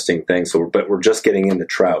interesting thing. But we're just getting into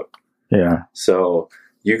trout. Yeah. So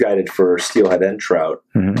you guided for steelhead and trout.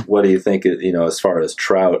 Mm-hmm. What do you think? As far as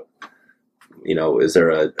trout, is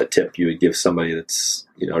there a tip you would give somebody that's,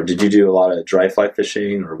 or did you do a lot of dry fly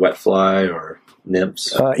fishing or wet fly or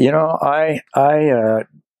nymphs? I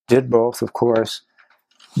did both, of course,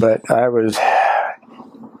 but I was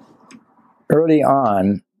early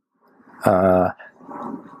on. I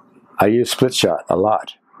used split shot a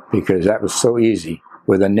lot because that was so easy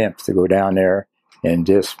with a nymph to go down there and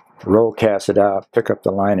just roll cast it out, pick up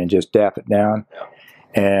the line, and just dap it down,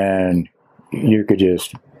 and you could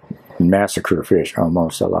just massacre fish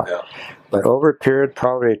almost a lot. Yeah. But over a period,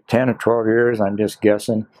 probably 10 or 12 years, I'm just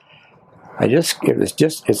guessing.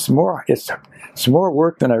 It's more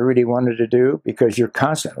work than I really wanted to do because you're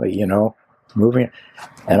constantly, moving.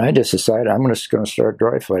 And I just decided I'm just going to start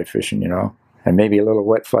dry fly fishing, and maybe a little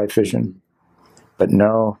wet fly fishing. But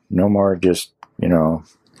no more just,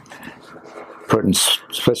 putting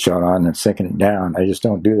split shot on and sinking it down. I just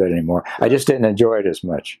don't do that anymore. I just didn't enjoy it as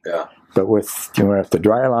much. Yeah. But with the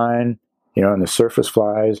dry line, and the surface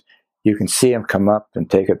flies, you can see them come up and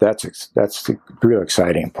take it. That's the real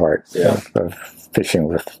exciting part of fishing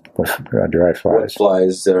with dry flies. What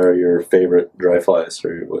flies are your favorite dry flies,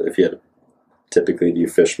 or if you had typically do you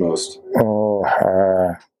fish most? Oh,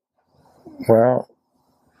 well,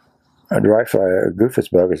 a dry fly, a goofus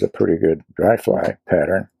bug is a pretty good dry fly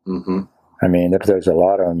pattern. Mm-hmm. I mean, there's a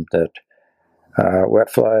lot of them that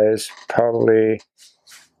wet flies probably.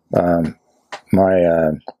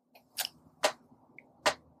 My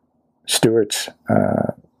Stewart's.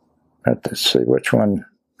 Let's see which one.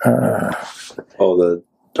 The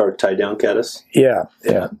dark tie down caddis. Yeah.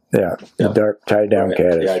 The dark tie down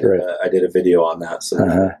caddis. Yeah, I did a video on that,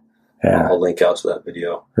 so I'll link out to that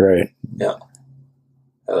video. Right. Yeah,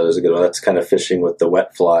 that was a good one. That's kind of fishing with the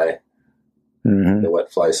wet fly. Mm-hmm. The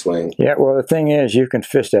wet fly swing. Yeah, well, the thing is, you can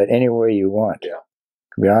fish that any way you want. Yeah.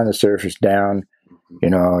 Beyond the surface, down,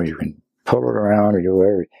 you can pull it around or do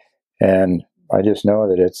whatever. And I just know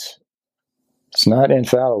that it's not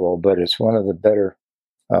infallible, but it's one of the better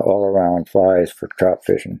all-around flies for trout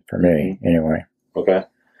fishing, for me, anyway. Okay.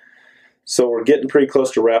 So we're getting pretty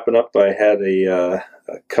close to wrapping up. I had a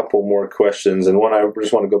couple more questions, and one I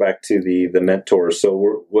just want to go back to the mentors.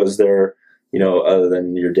 So was there, other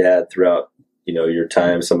than your dad throughout, your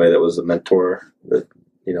time, somebody that was a mentor that,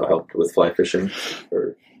 helped with fly fishing?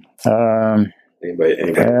 Or anybody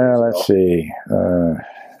let's see. Or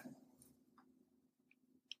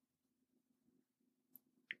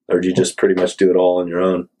did you just pretty much do it all on your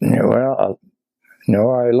own? Yeah, well,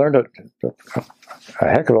 I learned a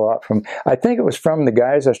heck of a lot from. I think it was from the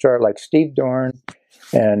guys I started, like Steve Dorn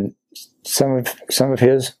and some of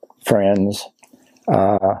his friends.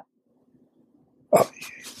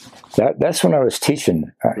 That's when I was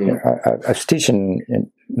teaching. I was teaching in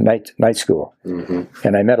night school,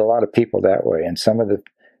 and I met a lot of people that way. And some of the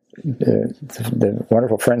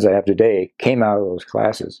wonderful friends I have today came out of those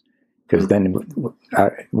classes, because then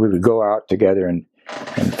we would go out together and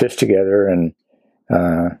fish together, and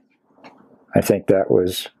I think that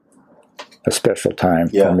was a special time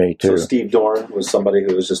for me too. So Steve Dorn was somebody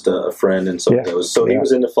who was just a friend, and somebody that was he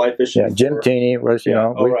was into fly fishing. Yeah, Jim Teeney was. We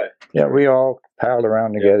all palled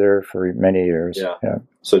around together for many years. Yeah.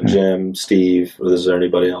 So Jim, Steve, was there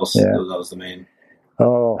anybody else? Yeah. That was the main.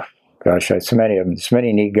 Oh gosh, so many of them. So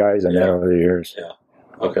many neat guys I met over the years. Yeah.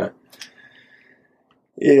 Okay.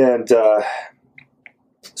 And so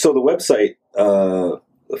the website,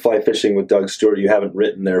 Fly Fishing with Doug Stewart, you haven't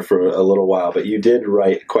written there for a little while, but you did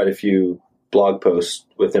write quite a few blog posts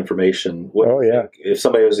with information. If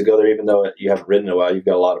somebody was to go there, even though you haven't written in a while, you've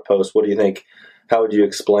got a lot of posts. What do you think? How would you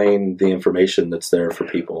explain the information that's there for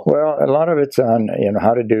people? Well, a lot of it's on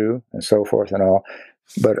how to do and so forth and all,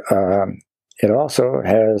 but it also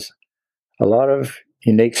has a lot of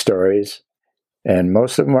unique stories, and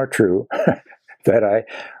most of them are true that I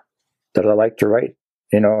like to write.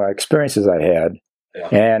 Experiences I had,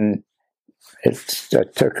 and I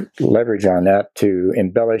took leverage on that to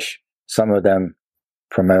embellish some of them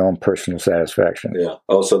for my own personal satisfaction. Yeah.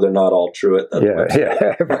 Oh, so they're not all true at that point.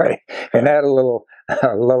 Yeah, right. And add a little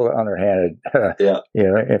underhanded,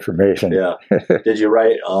 information. Yeah. Did you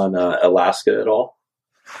write on Alaska at all?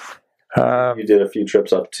 You did a few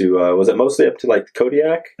trips up to. Was it mostly up to like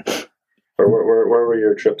Kodiak, or where were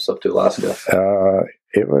your trips up to Alaska?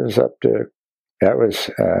 It was up to. That was.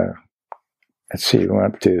 Let's see. We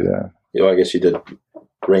went up to. I guess you did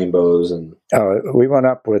rainbows and. We went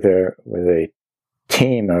up with a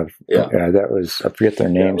team of. That was. I forget their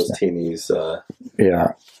names. It was teenies.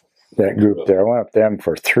 That group there. I went up them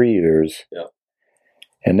for 3 years. Yeah.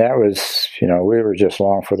 And that was, we were just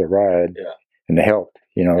along for the ride. Yeah. And to help,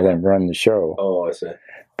 them run the show. Oh, I see.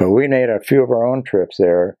 But we made a few of our own trips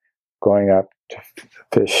there, going up to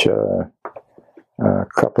fish a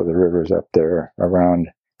couple of the rivers up there around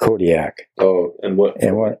Kodiak. Oh, and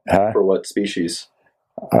for what species?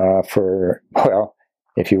 If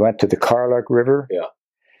you went to the Karluk River,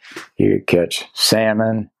 you could catch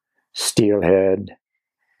salmon, steelhead.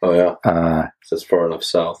 Oh, yeah. So it's far enough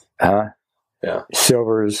south. Yeah.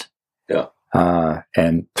 Silvers. Yeah.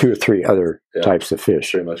 And 2 or 3 other types of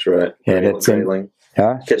fish. Pretty much right. And it's grayling.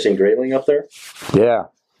 Catching grayling up there? Yeah.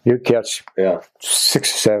 You catch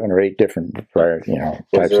 6, 7, or 8 different, types.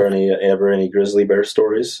 Was there any grizzly bear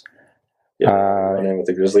stories? Run in with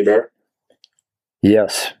a grizzly bear?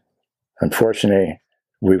 Yes. Unfortunately,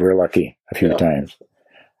 we were lucky a few times.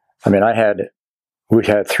 I mean, we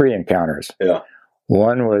had 3 encounters. Yeah.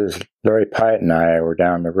 One was Larry Pyatt and I were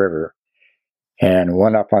down the river, and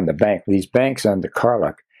one up on the bank. These banks on the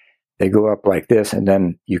Karluk, they go up like this, and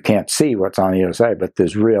then you can't see what's on the other side, but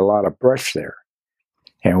there's really a lot of brush there.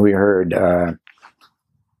 And we heard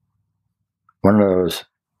one of those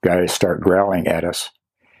guys start growling at us,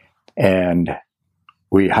 and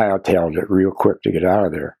we hightailed it real quick to get out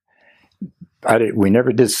of there. We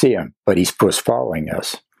never did see him, but he was following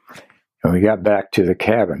us. And we got back to the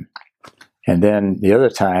cabin. And then the other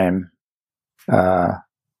time,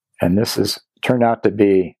 and this turned out to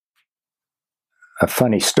be a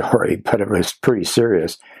funny story, but it was pretty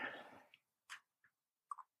serious.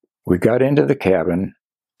 We got into the cabin,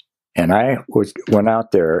 and I went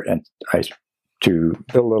out there to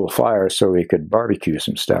build a little fire so we could barbecue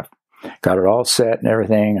some stuff. Got it all set and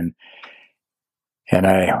everything, and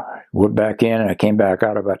I went back in, and I came back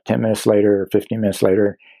out about 10 minutes later, 15 minutes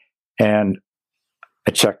later, and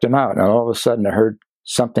I checked them out, and all of a sudden I heard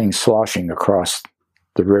something sloshing across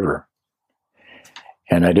the river.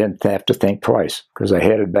 And I didn't have to think twice, because I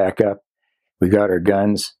headed back up. We got our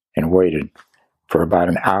guns and waited for about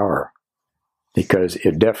an hour, because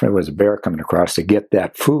it definitely was a bear coming across to get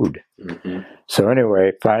that food. Mm-hmm. So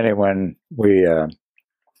anyway, finally when we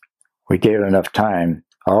gave it enough time,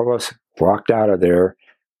 all of us walked out of there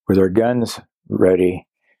with our guns ready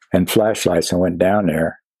and flashlights and went down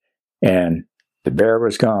there, and the bear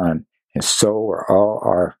was gone, and so were all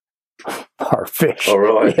our fish. Oh,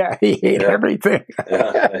 really? Yeah, he ate everything.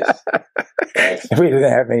 Yeah, nice. We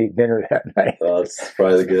didn't have any dinner that night. Well, that's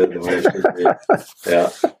probably good. The way it should be.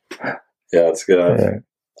 Yeah, it's good.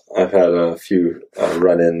 I've had a few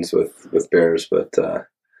run-ins with bears, but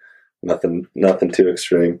nothing too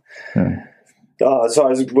extreme. So I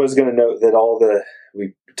was going to note that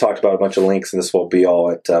we talked about a bunch of links, and this will be all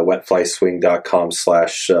at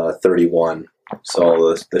wetflyswing.com/31. So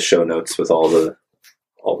all the show notes with I'll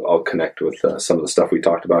connect with some of the stuff we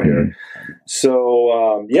talked about here. Mm-hmm.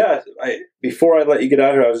 So before I let you get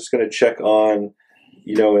out here, I was just going to check on,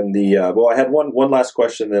 in the I had one last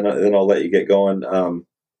question, then I'll let you get going.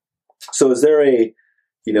 So is there if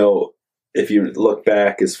you look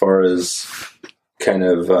back as far as kind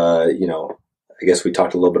of I guess we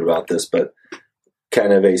talked a little bit about this, but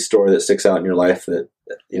kind of a story that sticks out in your life that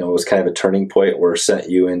was kind of a turning point where it sent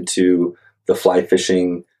you into the fly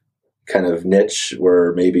fishing kind of niche,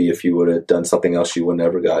 where maybe if you would have done something else, you would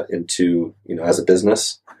never got into, as a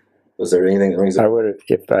business. Was there anything that rings? I would have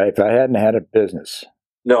if I hadn't had a business.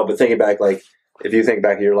 No, but thinking back, like if you think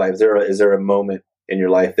back in your life, is there a moment in your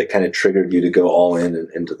life that kind of triggered you to go all in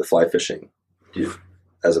into the fly fishing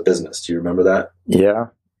as a business? Do you remember that? Yeah.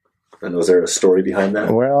 And was there a story behind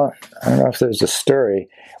that? Well, I don't know if there's a story.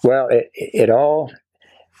 Well,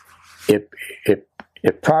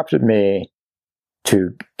 it prompted me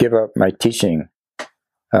to give up my teaching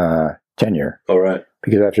tenure. All right.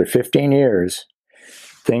 Because after 15 years,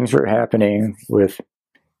 things were happening with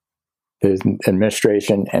the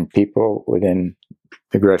administration and people within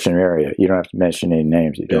the Gresham area. You don't have to mention any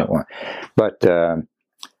names you don't want. But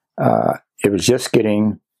it was just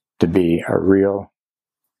getting to be a real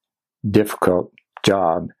difficult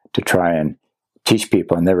job to try and teach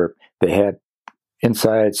people. And they had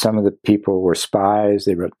inside, some of the people were spies.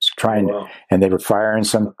 They were trying, and they were firing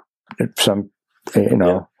some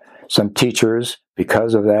teachers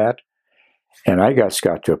because of that. And I got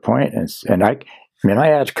to a point, and I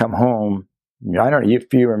had to come home. I don't know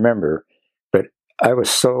if you remember, but I was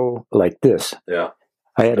so like this. Yeah.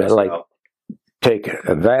 I had to take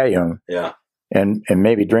a Valium. Yeah. And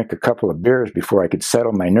maybe drink a couple of beers before I could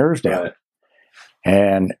settle my nerves down. Right.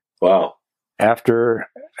 And after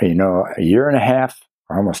a year and a half,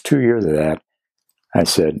 or almost 2 years of that, I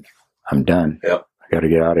said, I'm done. Yep. I got to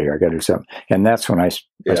get out of here. I got to do something. And that's when I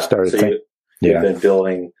started thinking. You've been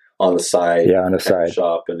building on the side. Yeah, on the side.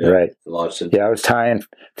 Shop and launched into. Yeah, I was tying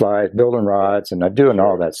flies, building rods, and I'm doing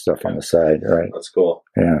all that stuff on the side. Right. That's cool.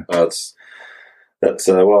 Yeah. That's I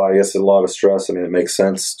guess a lot of stress. I mean, it makes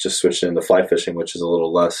sense just switching into fly fishing, which is a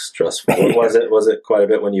little less stressful. Was it quite a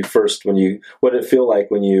bit what did it feel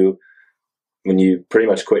like when you pretty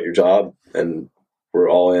much quit your job and were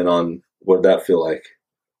all in on, what did that feel like?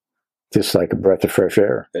 Just like a breath of fresh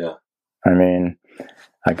air. Yeah. I mean,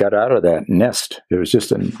 I got out of that nest. It was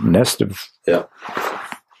just a nest of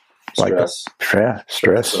stress.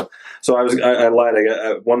 Stress. So I lied. I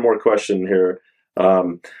got one more question here.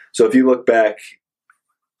 So if you look back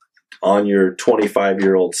on your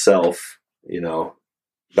 25-year-old self,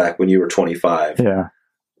 back when you were 25,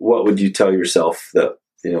 what would you tell yourself that,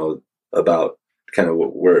 about kind of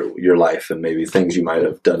where your life and maybe things you might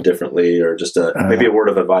have done differently, or just maybe a word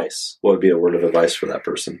of advice? What would be a word of advice for that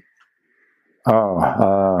person?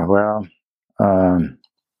 God,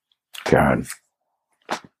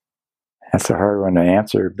 that's a hard one to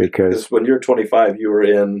answer because when you're 25,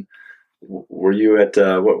 were you at,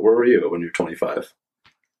 where were you when you're 25?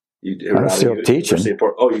 I was still teaching. You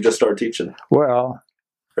just started teaching. Well,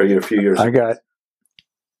 are you a few years? I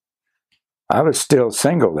was still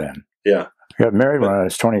single then. Yeah. I got married when I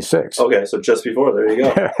was 26. Okay, so just before, there you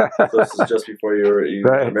go. So this is just before you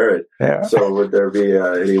got married. Yeah. So would there be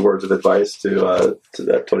any words of advice to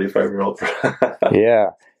that 25-year-old?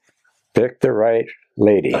 Yeah. Pick the right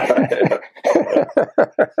lady.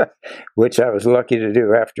 Which I was lucky to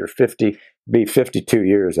do after 52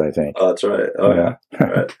 years, I think. Oh, that's right. Oh, yeah. All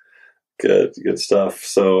right. Good stuff.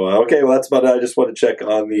 So, okay, well, that's about it. I just want to check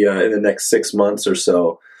on in the next 6 months or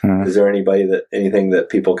so. Mm-hmm. Is there anything that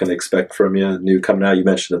people can expect from you new coming out? You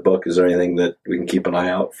mentioned a book. Is there anything that we can keep an eye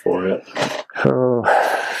out for it? Oh,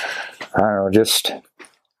 I don't know, just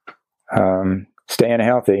staying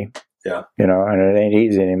healthy. Yeah. And it ain't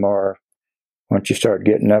easy anymore. Once you start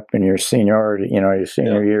getting up in your seniority, your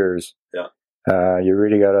senior years, you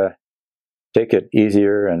really got to take it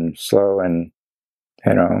easier and slow and,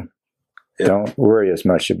 don't worry as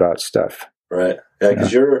much about stuff. Right. Yeah,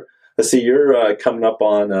 because you're coming up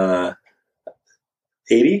on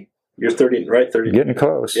 80. You're 30, right? 30. Getting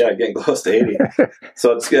close. Yeah, getting close to 80.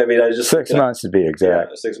 So I just 6 months to be exact.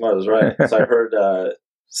 Yeah, 6 months, right. So I heard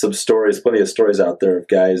plenty of stories out there of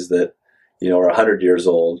guys that, are 100 years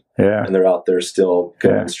old. Yeah. And they're out there still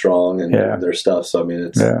going strong and doing their stuff. So, I mean,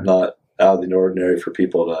 it's not out of the ordinary for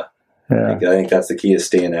people to, I think that's the key, is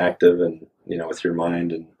staying active and, with your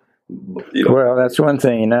mind and, Well, that's one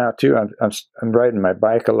thing now too. I'm riding my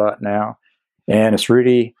bike a lot now, and it's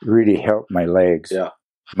really, really helped my legs. Yeah.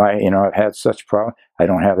 I've had such problem. I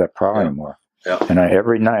don't have that problem anymore. Yeah. And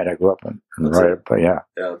every night I go up and ride it. But yeah,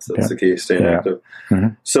 that's the key, staying active.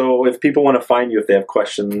 Mm-hmm. So if people want to find you, if they have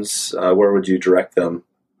questions, where would you direct them?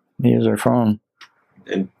 Use their phone.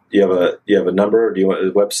 And do you have a number? Or do you want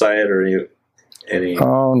a website or any?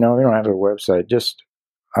 Oh no, we don't have a website. Just.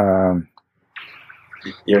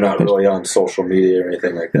 You're not really on social media or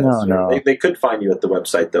anything like that. No. They could find you at the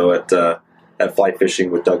website though, at Fly Fishing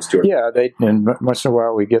with Doug Stewart. Yeah, and once in a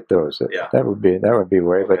while we get those. That would be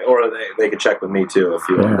way. Okay. Or they could check with me too if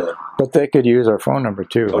you want to. But they could use our phone number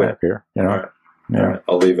too up here. All right. Yeah. All right.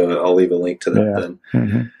 I'll leave a link to that then.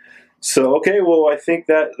 Mm-hmm. So well, I think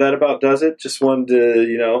that about does it. Just wanted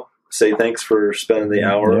to say thanks for spending the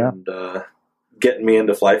hour and getting me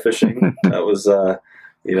into fly fishing. That was. I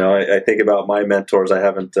think about my mentors. I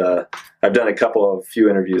haven't. I've done a few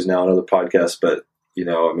interviews now on other podcasts, but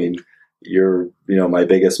you're, my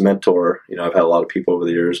biggest mentor. I've had a lot of people over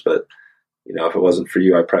the years, but, if it wasn't for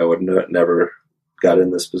you, I probably would have never got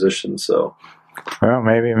in this position. So, well,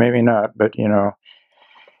 maybe not, but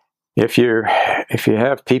if you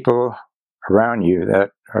have people around you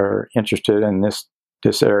that are interested in this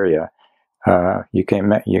area,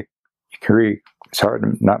 it's hard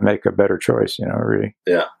to not make a better choice, really.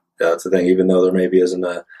 Yeah, that's the thing. Even though there maybe it's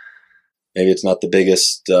not the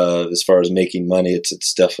biggest as far as making money,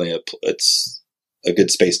 it's definitely a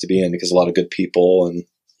good space to be in, because a lot of good people, and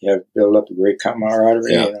you have build up a great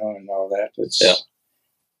camaraderie, and all that. It's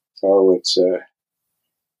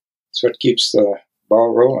what keeps the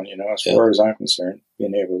ball rolling, as far as I'm concerned,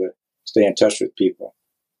 being able to stay in touch with people.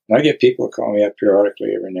 And I get people call me up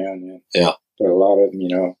periodically every now and then. Yeah. But a lot of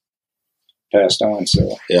them, passed on.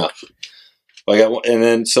 So yeah.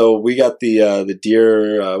 So we got the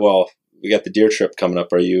deer. We got the deer trip coming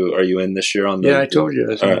up. Are you in this year on the? Yeah, I told you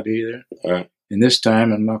I was going to be there. All right. And this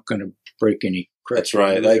time I'm not going to break any cracks. That's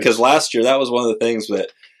right. Because last year that was one of the things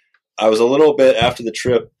that I was a little bit after the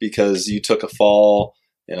trip, because you took a fall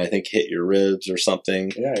and I think hit your ribs or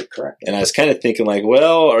something. Yeah, I cracked. And I was kind of thinking like,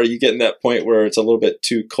 well, are you getting that point where it's a little bit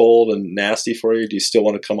too cold and nasty for you? Do you still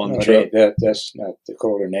want to come on the trip? That's not the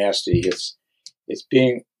cold or nasty. It's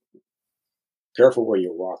being careful where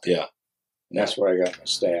you're walking. Yeah. And that's what I got my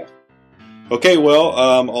staff. Okay, well,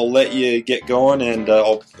 I'll let you get going, and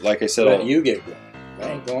like I said, you get going. I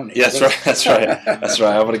ain't going there. Yeah, that's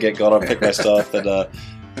right. I'm gonna get going. I'll pick my stuff, and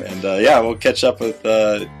we'll catch up with,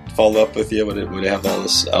 follow up with you when we have all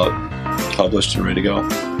this out, published and ready to go.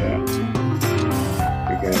 Yeah.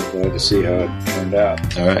 We're glad to see how it turned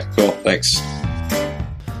out. All right, cool. Thanks.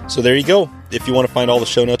 So there you go. If you want to find all the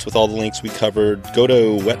show notes with all the links we covered, go to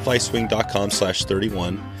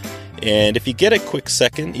wetflyswing.com/31. And if you get a quick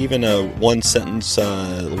second, even a one-sentence,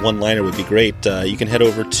 one-liner would be great. You can head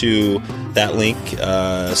over to that link,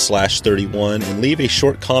 /31, and leave a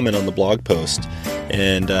short comment on the blog post.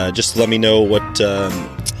 And just let me know what,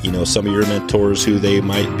 some of your mentors, who they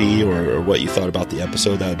might be, or what you thought about the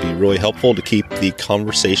episode. That would be really helpful to keep the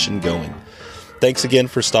conversation going. Thanks again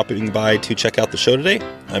for stopping by to check out the show today.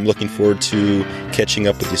 I'm looking forward to catching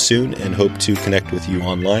up with you soon, and hope to connect with you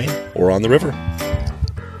online or on the river.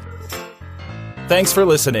 Thanks for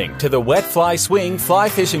listening to the Wet Fly Swing Fly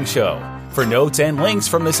Fishing Show. For notes and links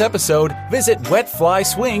from this episode, visit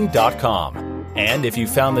wetflyswing.com. And if you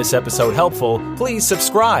found this episode helpful, please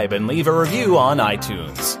subscribe and leave a review on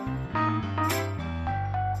iTunes.